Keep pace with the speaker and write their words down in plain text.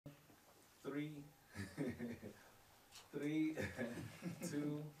Three, three,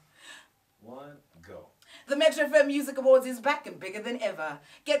 two, one, go. The Metro FM Music Awards is back and bigger than ever.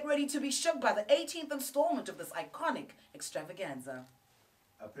 Get ready to be shook by the 18th installment of this iconic extravaganza.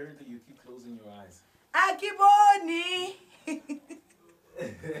 Apparently you keep closing your eyes. Akiboni!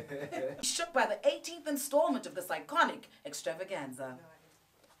 Shook by the 18th installment of this iconic extravaganza.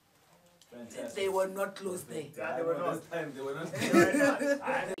 Fantastic. They were not close there. Yeah, they were not. This time they were not.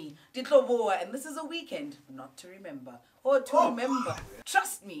 Ditloboa, and this is a weekend not to remember. Or to remember.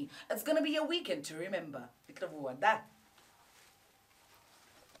 Trust me, it's going to be a weekend to remember. Ditloboa, that.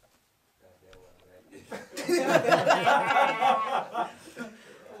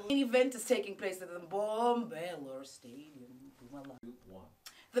 The main event is taking place at the Mbombela Stadium.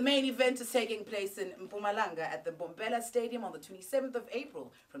 The main event is taking place in Mpumalanga at the Mbombela Stadium on the 27th of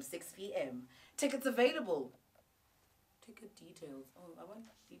April from 6 p.m. Tickets available. Ticket details. Oh, I want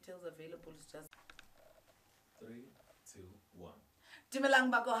details available. It's just 3, 2, 1.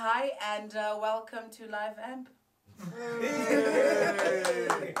 Dumelang Bako Hi and welcome to Live Amp.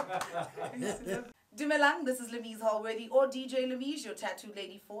 Dumelang, this is Lemise Hallworthy or DJ Lemise, your tattoo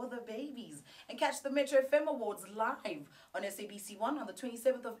lady for the babies. And catch the Metro FM Awards live on SABC1 on the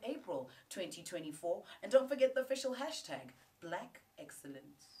 27th of April 2024. And don't forget the official hashtag, Black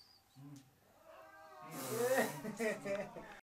Excellence.